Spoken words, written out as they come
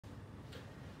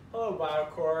Hello,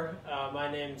 BioCore.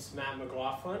 My name's Matt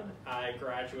McLaughlin. I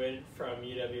graduated from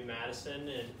UW-Madison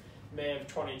in May of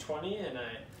 2020, and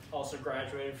I also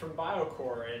graduated from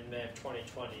BioCore in May of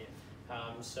 2020.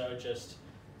 So just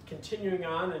continuing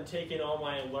on and taking all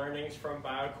my learnings from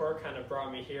BioCore kind of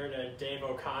brought me here to Dave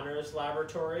O'Connor's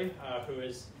laboratory, who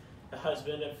is the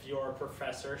husband of your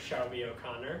professor, Shelby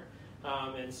O'Connor.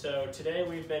 And so today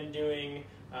we've been doing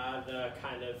the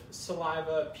kind of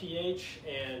saliva pH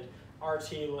and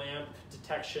RT lamp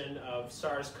detection of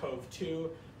SARS-CoV-2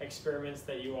 experiments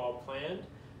that you all planned.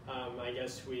 I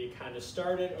guess we kind of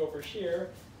started over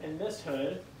here in this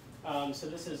hood. So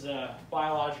this is a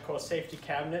biological safety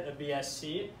cabinet, a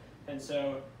BSC. And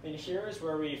so in here is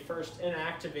where we first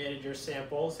inactivated your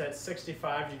samples at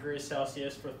 65 degrees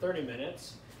Celsius for 30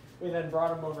 minutes. We then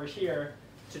brought them over here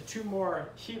to two more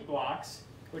heat blocks,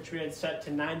 which we had set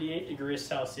to 98 degrees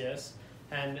Celsius.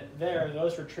 And there,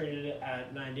 those were treated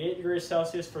at 98 degrees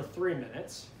Celsius for 3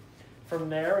 minutes. From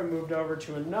there, we moved over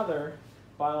to another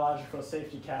biological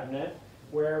safety cabinet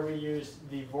where we used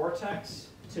the vortex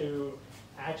to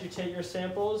agitate your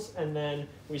samples, and then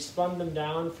we spun them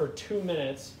down for 2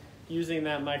 minutes using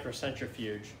that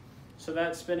microcentrifuge. So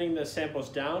that spinning the samples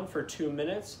down for 2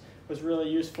 minutes was really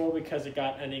useful because it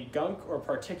got any gunk or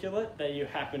particulate that you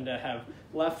happen to have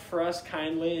left for us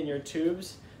kindly in your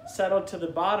tubes settled to the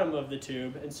bottom of the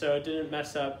tube, and so it didn't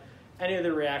mess up any of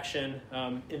the reaction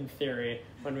in theory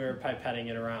when we were pipetting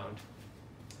it around.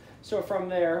 So from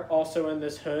there, also in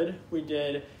this hood, we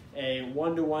did a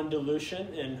 1-to-1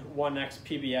 dilution in 1x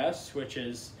PBS, which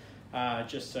is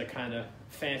just a kind of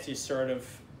fancy sort of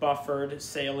buffered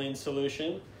saline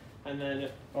solution. And then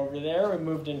over there, we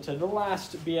moved into the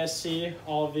last BSC.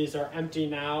 All of these are empty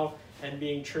now and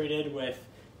being treated with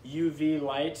UV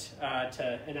light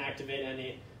to inactivate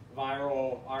any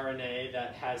viral RNA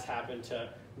that has happened to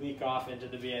leak off into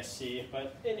the BSC.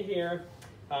 But in here,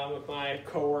 with my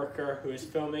coworker who is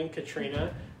filming,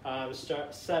 Katrina,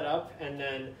 set up and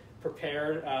then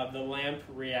prepared the lamp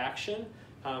reaction.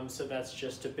 So that's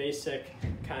just a basic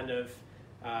kind of,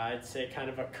 I'd say kind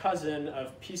of a cousin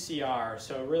of PCR.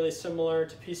 So really similar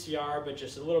to PCR, but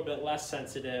just a little bit less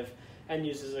sensitive and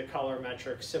uses a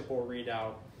colorimetric simple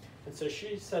readout. And so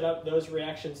she set up those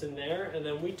reactions in there, and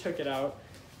then we took it out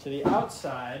to the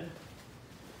outside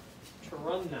to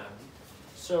run them.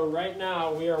 So right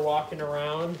now we are walking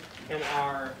around in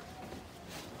our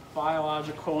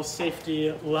biological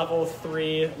safety level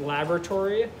 3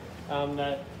 laboratory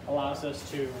that allows us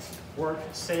to work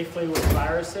safely with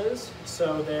viruses.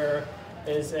 So there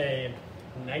is a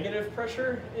negative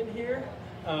pressure in here.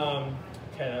 Okay,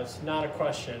 that's not a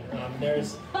question.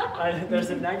 There's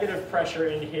a negative pressure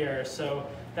in here. So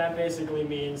that basically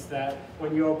means that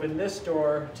when you open this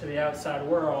door to the outside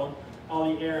world,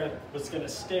 all the air was going to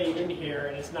stay in here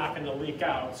and it's not going to leak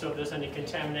out. So if there's any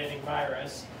contaminating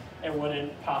virus, it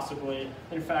wouldn't possibly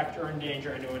infect or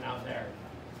endanger anyone out there.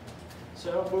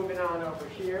 So moving on over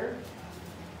here,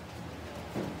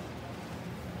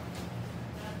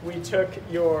 we took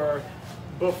your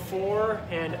before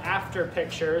and after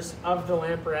pictures of the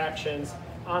lamp reactions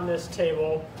on this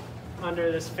table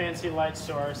under this fancy light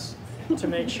source to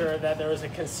make sure that there was a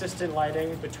consistent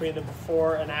lighting between the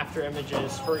before and after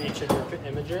images for each of your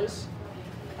images.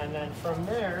 And then from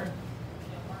there,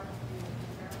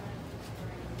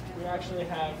 we actually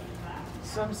have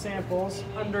some samples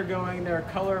undergoing their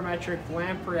colorimetric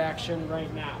lamp reaction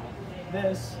right now.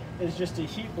 This is just a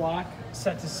heat block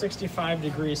set to 65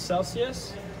 degrees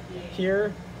Celsius.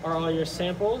 Here are all your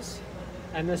samples,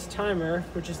 and this timer,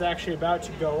 which is actually about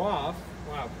to go off,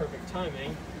 wow, perfect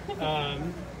timing,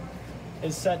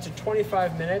 is set to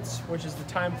 25 minutes, which is the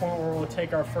time point where we'll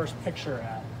take our first picture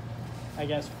at. I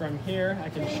guess from here, I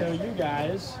can show you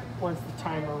guys, once the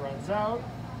timer runs out,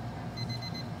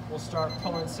 we'll start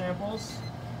pulling samples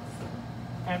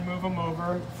and move them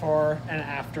over for an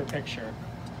after picture.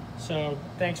 So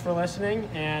thanks for listening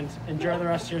and enjoy the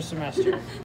rest of your semester.